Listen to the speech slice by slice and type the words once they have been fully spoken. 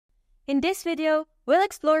In this video, we'll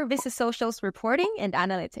explore Vista Social's reporting and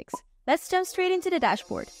analytics. Let's jump straight into the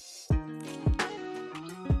dashboard.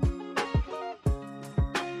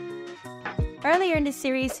 Earlier in this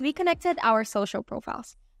series, we connected our social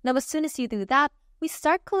profiles. Now, as soon as you do that, we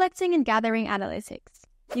start collecting and gathering analytics.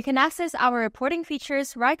 You can access our reporting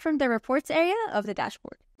features right from the reports area of the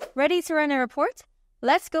dashboard. Ready to run a report?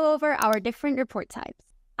 Let's go over our different report types.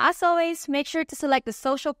 As always, make sure to select the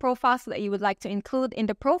social profiles that you would like to include in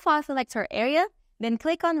the profile selector area, then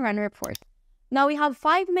click on Run Report. Now we have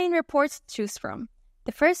 5 main reports to choose from.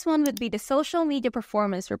 The first one would be the Social Media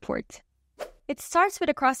Performance Report. It starts with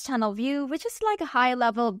a cross-channel view, which is like a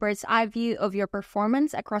high-level bird's-eye view of your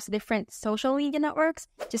performance across different social media networks,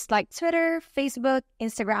 just like Twitter, Facebook,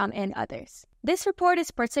 Instagram, and others. This report is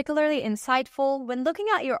particularly insightful when looking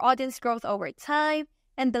at your audience growth over time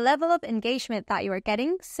and the level of engagement that you are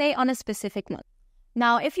getting, say, on a specific month.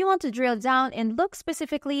 Now, if you want to drill down and look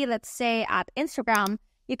specifically, let's say, at Instagram,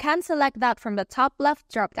 you can select that from the top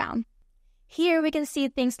left dropdown. Here, we can see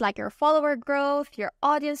things like your follower growth, your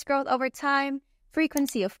audience growth over time,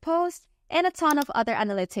 frequency of posts, and a ton of other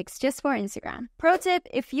analytics just for Instagram. Pro tip,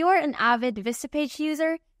 if you're an avid VistaPage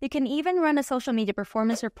user, you can even run a social media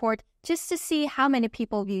performance report just to see how many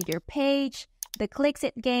people viewed your page, the clicks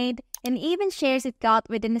it gained, and even shares it got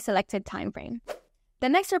within a selected time frame. The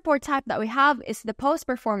next report type that we have is the Post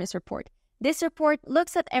Performance Report. This report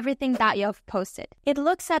looks at everything that you have posted. It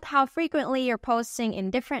looks at how frequently you're posting in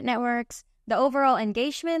different networks, the overall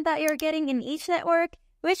engagement that you're getting in each network,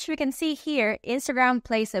 which we can see here, Instagram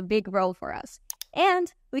plays a big role for us.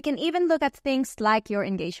 And we can even look at things like your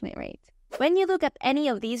engagement rate. When you look at any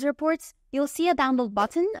of these reports, you'll see a download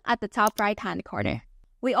button at the top right-hand corner.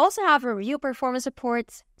 We also have review performance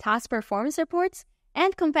reports, task performance reports,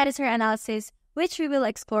 and competitor analysis, which we will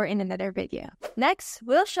explore in another video. Next,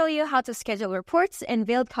 we'll show you how to schedule reports and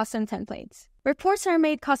build custom templates. Reports are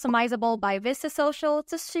made customizable by Vista Social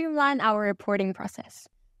to streamline our reporting process.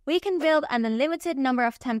 We can build an unlimited number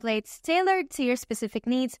of templates tailored to your specific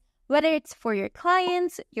needs, whether it's for your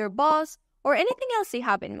clients, your boss, or anything else you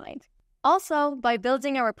have in mind. Also, by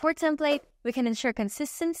building a report template, we can ensure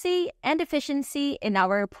consistency and efficiency in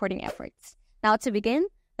our reporting efforts. Now to begin,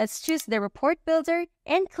 let's choose the report builder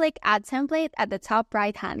and click Add Template at the top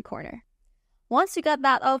right-hand corner. Once you got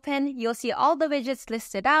that open, you'll see all the widgets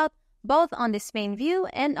listed out, both on this main view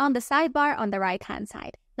and on the sidebar on the right-hand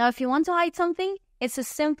side. Now, if you want to hide something, it's as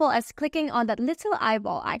simple as clicking on that little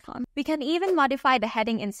eyeball icon. We can even modify the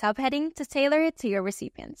heading and subheading to tailor it to your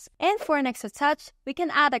recipients. And for an extra touch, we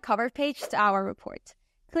can add a cover page to our report.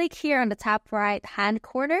 Click here on the top right-hand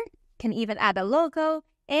corner, can even add a logo,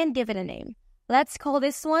 and give it a name. Let's call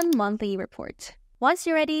this one Monthly Report. Once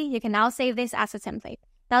you're ready, you can now save this as a template.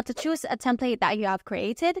 Now to choose a template that you have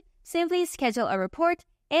created, simply schedule a report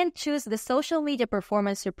and choose the Social Media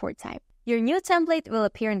Performance Report type. Your new template will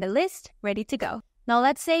appear in the list, ready to go. Now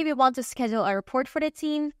let's say we want to schedule a report for the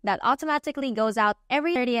team that automatically goes out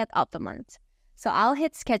every 30th of the month. So I'll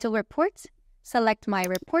hit Schedule Report, select my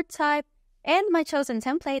report type, and my chosen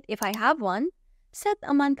template if I have one, set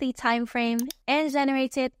a monthly time frame, and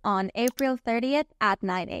generate it on April 30th at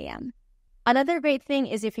 9 a.m. Another great thing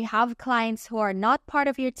is if you have clients who are not part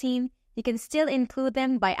of your team, you can still include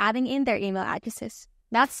them by adding in their email addresses.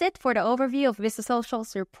 That's it for the overview of Vista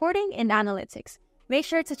Social's reporting and analytics. Make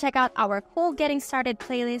sure to check out our cool Getting Started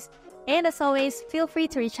playlist, and as always, feel free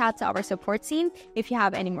to reach out to our support team if you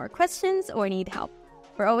have any more questions or need help.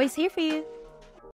 We're always here for you.